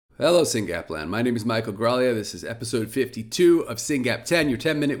Hello, SYNGAP land. My name is Michael Graglia. This is episode 52 of SYNGAP 10, your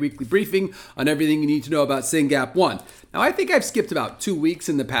 10-minute weekly briefing on everything you need to know about SYNGAP 1. Now, I think I've skipped about 2 weeks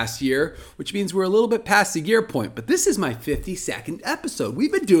in the past year, which means we're a little bit past the year point, but this is my 52nd episode.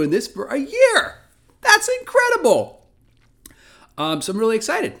 We've been doing this for a year. That's incredible. So I'm really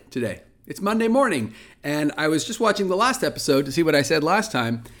excited today. It's Monday morning, and I was just watching the last episode to see what I said last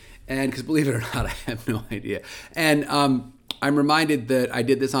time, and because believe it or not, I have no idea. And I'm reminded that I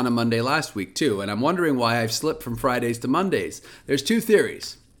did this on a Monday last week too, and I'm wondering why I've slipped from Fridays to Mondays. There's two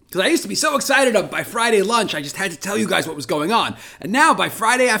theories. Because I used to be so excited by Friday lunch, I just had to tell you guys what was going on. And now by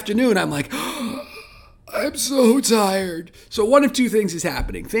Friday afternoon, I'm like, I'm so tired. So one of two things is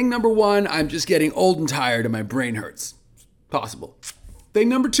happening. Thing number one, I'm just getting old and tired and my brain hurts. Possible. Thing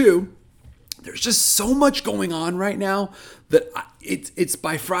number two, there's just so much going on right now that it's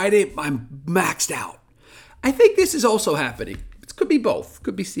by Friday, I'm maxed out. I think this is also happening. It could be both.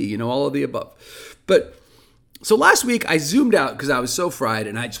 Could be C, all of the above. But so last week I zoomed out because I was so fried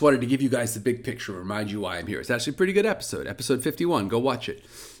and I just wanted to give you guys the big picture, remind you why I'm here. It's actually a pretty good episode. Episode 51. Go watch it.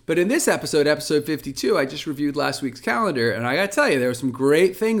 But in this episode, episode 52, I just reviewed last week's calendar and I got to tell you, there were some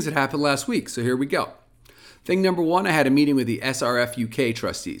great things that happened last week. So here we go. Thing number one, I had a meeting with the SRF UK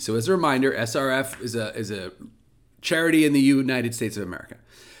trustees. So as a reminder, SRF is a charity in the United States of America.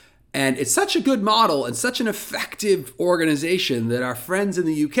 And it's such a good model and such an effective organization that our friends in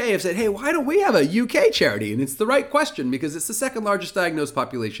the UK have said, hey, why don't we have a UK charity? And it's the right question because it's the second largest diagnosed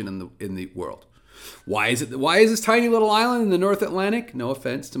population in the world. Why is this tiny little island in the North Atlantic? No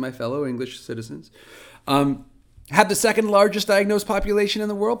offense to my fellow English citizens. Have the second largest diagnosed population in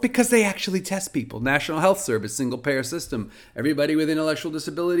the world because they actually test people. National Health Service, single payer system. Everybody with intellectual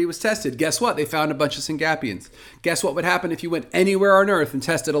disability was tested. Guess what? They found a bunch of Syngapians. Guess what would happen if you went anywhere on earth and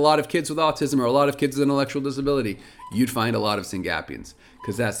tested a lot of kids with autism or a lot of kids with intellectual disability? You'd find a lot of Syngapians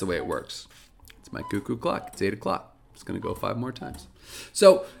because that's the way it works. It's my cuckoo clock. It's 8 o'clock. It's going to go 5 more times.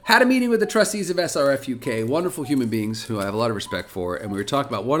 So, had a meeting with the trustees of SRF UK, wonderful human beings who I have a lot of respect for, and we were talking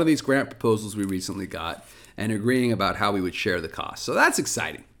about one of these grant proposals we recently got and agreeing about how we would share the cost. So that's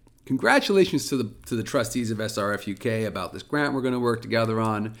exciting. Congratulations to the trustees of SRF UK about this grant we're going to work together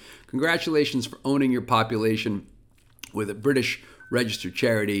on. Congratulations for owning your population with a British registered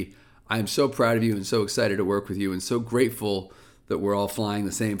charity. I am so proud of you and so excited to work with you and so grateful that we're all flying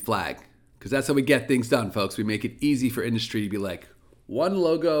the same flag. Because that's how we get things done, folks. We make it easy for industry to be like, one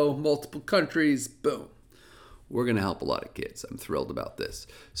logo, multiple countries, boom. We're going to help a lot of kids. I'm thrilled about this.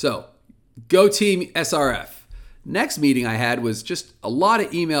 So, go team SRF. Next meeting I had was just a lot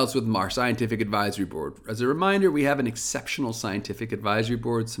of emails with our scientific advisory board. As a reminder, we have an exceptional scientific advisory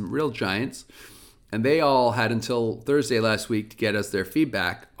board, some real giants, and they all had until Thursday last week to get us their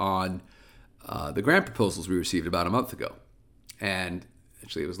feedback on the grant proposals we received about a month ago. And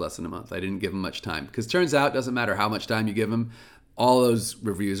actually, it was less than a month. I didn't give them much time because it turns out it doesn't matter how much time you give them. All those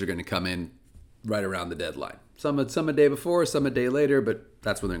reviews are going to come in right around the deadline. Some a day before, some a day later, but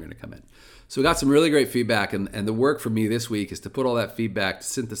that's when they're going to come in. So we got some really great feedback, and the work for me this week is to put all that feedback,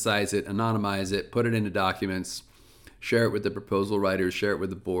 synthesize it, anonymize it, put it into documents, share it with the proposal writers, share it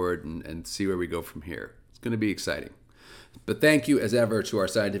with the board, and see where we go from here. It's going to be exciting. But thank you, as ever, to our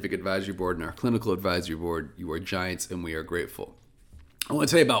scientific advisory board and our clinical advisory board. You are giants, and we are grateful. I want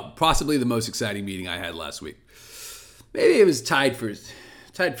to tell you about possibly the most exciting meeting I had last week. Maybe it was tied for.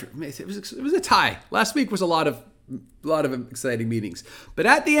 It was a tie. Last week was a lot of exciting meetings. But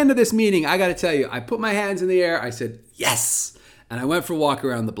at the end of this meeting, I got to tell you, I put my hands in the air. I said, yes. And I went for a walk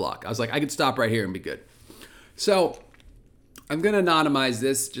around the block. I was like, I could stop right here and be good. So I'm going to anonymize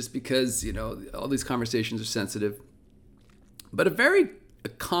this just because, all these conversations are sensitive. But a very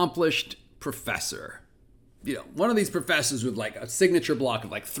accomplished professor, one of these professors with like a signature block of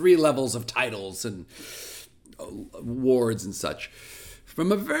like 3 levels of titles and awards and such, from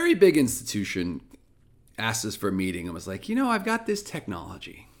a very big institution, asked us for a meeting and was like, I've got this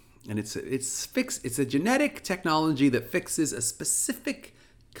technology, and it's a genetic technology that fixes a specific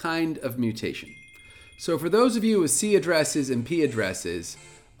kind of mutation. So for those of you with C addresses and P addresses,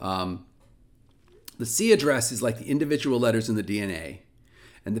 the C address is like the individual letters in the DNA,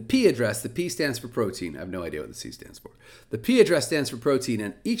 and the P address, the P stands for protein. I have no idea what the C stands for. The P address stands for protein,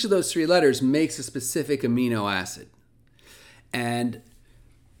 and each of those 3 letters makes a specific amino acid.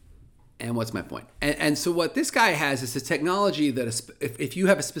 And what's my point? And so what this guy has is a technology that if you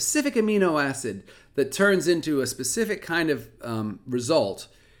have a specific amino acid that turns into a specific kind of result,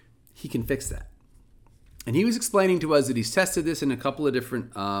 he can fix that. And he was explaining to us that he's tested this in a couple of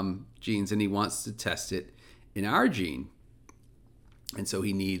different genes, and he wants to test it in our gene. And so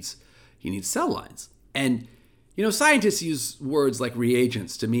he needs cell lines. And Scientists use words like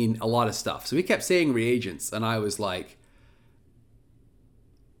reagents to mean a lot of stuff. So he kept saying reagents, and I was like,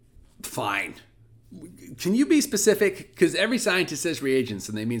 fine. Can you be specific? Because every scientist says reagents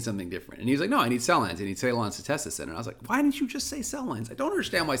and they mean something different. And he's like, no, I need cell lines. I need cell lines to test this in. And I was like, why didn't you just say cell lines? I don't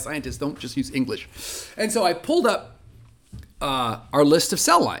understand why scientists don't just use English. And so I pulled up our list of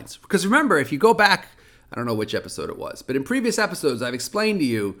cell lines. Because remember, if you go back, I don't know which episode it was, but in previous episodes, I've explained to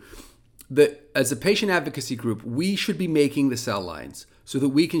you that as a patient advocacy group, we should be making the cell lines so that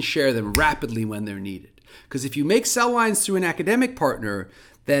we can share them rapidly when they're needed. Because if you make cell lines through an academic partner,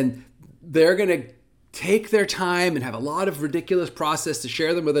 then they're going to take their time and have a lot of ridiculous process to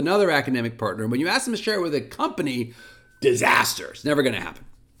share them with another academic partner. And when you ask them to share it with a company, disaster. It's never going to happen.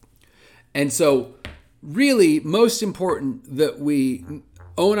 And so really, most important that we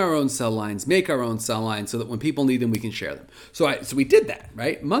own our own cell lines, make our own cell lines so that when people need them, we can share them. So we did that,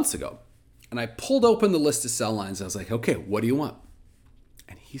 right, months ago. And I pulled open the list of cell lines. I was like, okay, what do you want?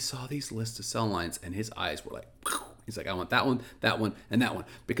 And he saw these lists of cell lines and his eyes were like, he's like, I want that one, and that one.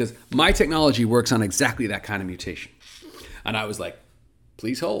 Because my technology works on exactly that kind of mutation. And I was like,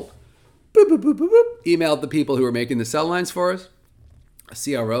 please hold. Boop, boop, boop, boop, boop. Emailed the people who were making the cell lines for us. A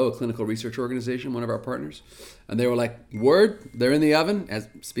CRO, a clinical research organization, one of our partners. And they were like, word, they're in the oven, as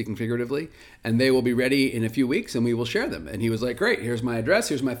speaking figuratively, and they will be ready in a few weeks and we will share them. And he was like, great, here's my address,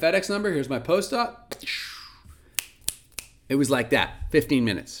 here's my FedEx number, here's my post-op. It was like that, 15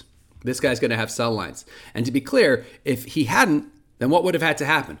 minutes. This guy's going to have cell lines. And to be clear, if he hadn't, then what would have had to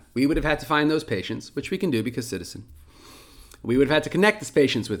happen? We would have had to find those patients, which we can do because Ciitizen. We would have had to connect these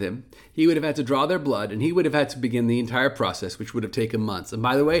patients with him. He would have had to draw their blood, and he would have had to begin the entire process, which would have taken months. And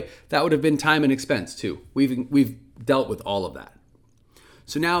by the way, that would have been time and expense too. We've dealt with all of that.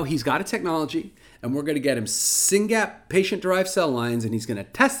 So now he's got a technology, and we're going to get him SYNGAP patient-derived cell lines, and he's going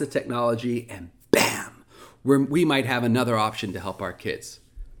to test the technology, and bam, we might have another option to help our kids.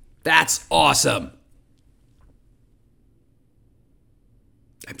 That's awesome.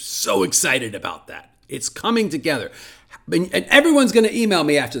 I'm so excited about that. It's coming together. And everyone's going to email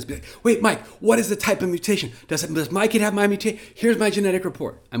me after this. Be like, wait, Mike, what is the type of mutation? Does my kid have my mutation? Here's my genetic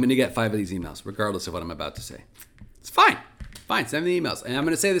report. I'm going to get 5 of these emails, regardless of what I'm about to say. It's fine. Fine, send me the emails. And I'm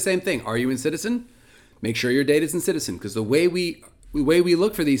going to say the same thing. Are you in Ciitizen? Make sure your data's in Ciitizen. Because the way we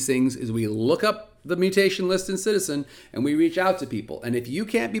look for these things is we look up the mutation list in Ciitizen and we reach out to people. And if you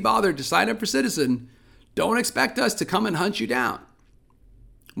can't be bothered to sign up for Ciitizen, don't expect us to come and hunt you down.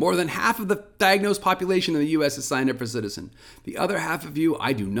 More than half of the diagnosed population in the U.S. is signed up for Ciitizen. The other half of you,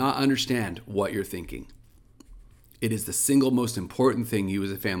 I do not understand what you're thinking. It is the single most important thing you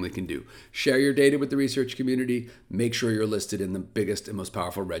as a family can do. Share your data with the research community. Make sure you're listed in the biggest and most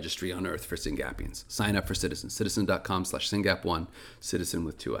powerful registry on earth for Syngapians. Sign up for Ciitizen. Ciitizen.com/Syngap1. Ciitizen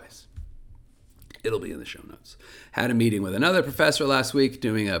with 2 I's. It'll be in the show notes. Had a meeting with another professor last week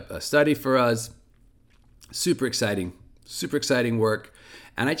doing a study for us. Super exciting work.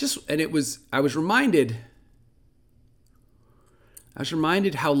 And I was reminded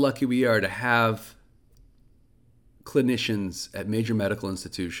how lucky we are to have clinicians at major medical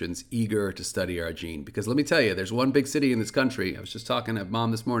institutions eager to study our gene. Because let me tell you, there's one big city in this country, I was just talking to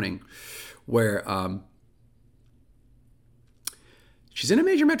Mom this morning, where she's in a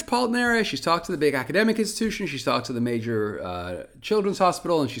major metropolitan area. She's talked to the big academic institution. She's talked to the major children's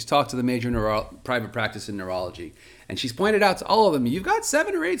hospital, and she's talked to the major private practice in neurology. And she's pointed out to all of them, you've got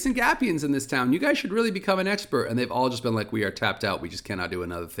 7 or 8 Syngapians in this town. You guys should really become an expert. And they've all just been like, we are tapped out. We just cannot do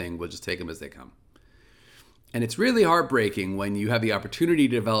another thing. We'll just take them as they come. And it's really heartbreaking when you have the opportunity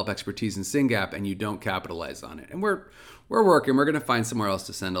to develop expertise in SYNGAP and you don't capitalize on it. And we're working. We're going to find somewhere else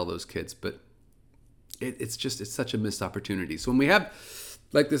to send all those kids. But it's such a missed opportunity. So when we have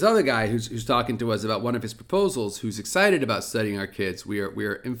like this other guy who's talking to us about one of his proposals, who's excited about studying our kids, we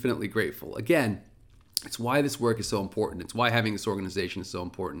are infinitely grateful. Again, it's why this work is so important. It's why having this organization is so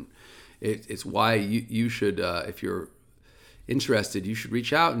important. It's why you should, if you're interested, you should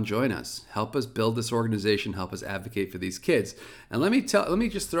reach out and join us. Help us build this organization. Help us advocate for these kids. And let me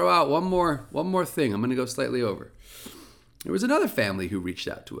just throw out one more thing. I'm going to go slightly over. There was another family who reached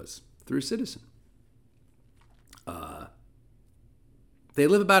out to us through Ciitizen. They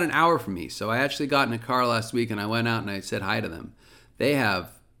live about an hour from me, so I actually got in a car last week and I went out and I said hi to them. They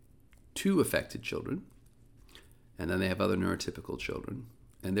have 2 affected children, and then they have other neurotypical children.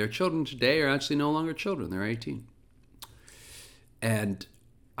 And their children today are actually no longer children. They're 18. And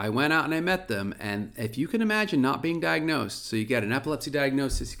I went out and I met them, and if you can imagine not being diagnosed, so you get an epilepsy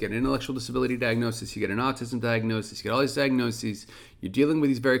diagnosis, you get an intellectual disability diagnosis, you get an autism diagnosis, you get all these diagnoses, you're dealing with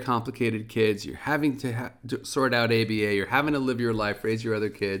these very complicated kids, you're having to sort out ABA, you're having to live your life, raise your other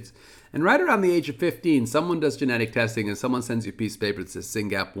kids, And right around the age of 15, someone does genetic testing and someone sends you a piece of paper that says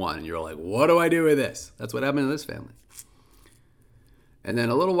SYNGAP1. And you're like, what do I do with this? That's what happened to this family. And then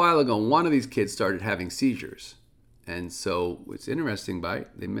a little while ago, one of these kids started having seizures. And so what's interesting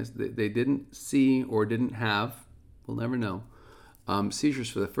they didn't see or didn't have, we'll never know, seizures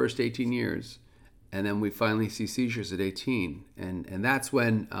for the first 18 years. And then we finally see seizures at 18. And that's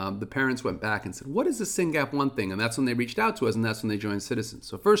when the parents went back and said, what is the SYNGAP1 thing? And that's when they reached out to us, and that's when they joined Citizen.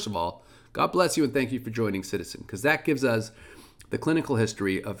 So first of all, God bless you and thank you for joining Citizen, because that gives us the clinical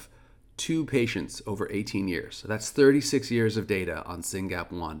history of 2 patients over 18 years. So that's 36 years of data on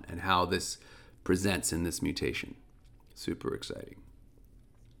SYNGAP1 and how this presents in this mutation. Super exciting.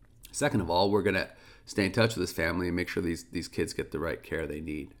 Second of all, we're going to stay in touch with this family and make sure these kids get the right care they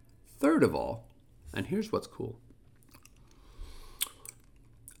need. Third of all, and here's what's cool,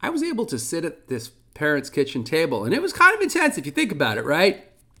 I was able to sit at this parent's kitchen table, and it was kind of intense if you think about it, right?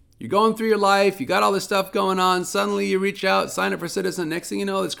 You're going through your life, you got all this stuff going on, suddenly you reach out, sign up for Citizen, next thing you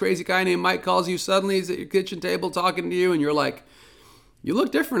know, this crazy guy named Mike calls you, suddenly he's at your kitchen table talking to you, and you're like, you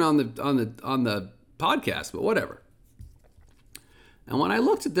look different on the podcast, but whatever. And when I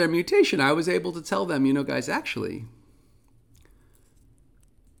looked at their mutation, I was able to tell them, guys, actually,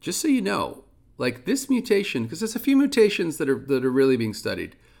 just so you know, like this mutation, because there's a few mutations that are really being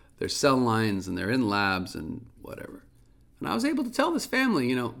studied. There's cell lines and they're in labs and whatever. And I was able to tell this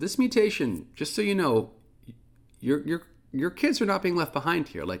family, this mutation, just so you know, your kids are not being left behind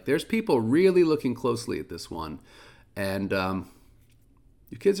here. Like there's people really looking closely at this one. And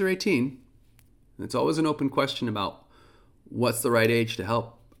your kids are 18. And it's always an open question about what's the right age to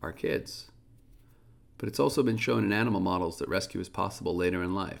help our kids. But it's also been shown in animal models that rescue is possible later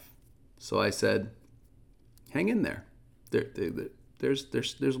in life. So I said, hang in there.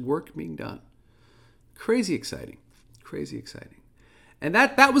 There's work being done. Crazy exciting. And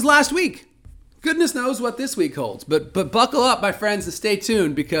that was last week. Goodness knows what this week holds. But buckle up, my friends, and stay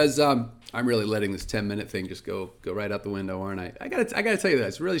tuned, because I'm really letting this 10-minute thing just go right out the window, aren't I? I gotta tell you that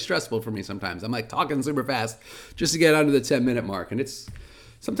it's really stressful for me sometimes. I'm like talking super fast just to get under the 10-minute mark, and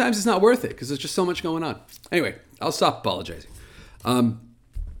sometimes it's not worth it because there's just so much going on. Anyway, I'll stop apologizing.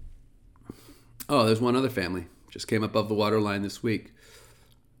 There's one other family just came above the waterline this week.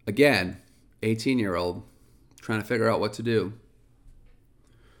 Again, 18-year-old trying to figure out what to do.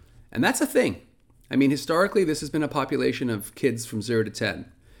 And that's a thing. I mean, historically, this has been a population of kids from 0 to 10.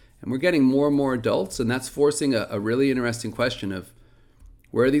 And we're getting more and more adults, and that's forcing a really interesting question of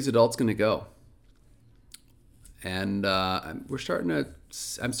where are these adults going to go? And I'm starting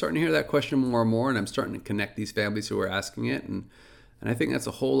to hear that question more and more, and I'm starting to connect these families who are asking it. And I think that's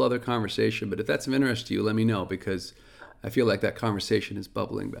a whole other conversation. But if that's of interest to you, let me know, because I feel like that conversation is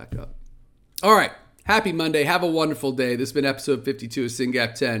bubbling back up. All right. Happy Monday. Have a wonderful day. This has been episode 52 of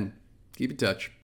SYNGAP 10. Keep in touch.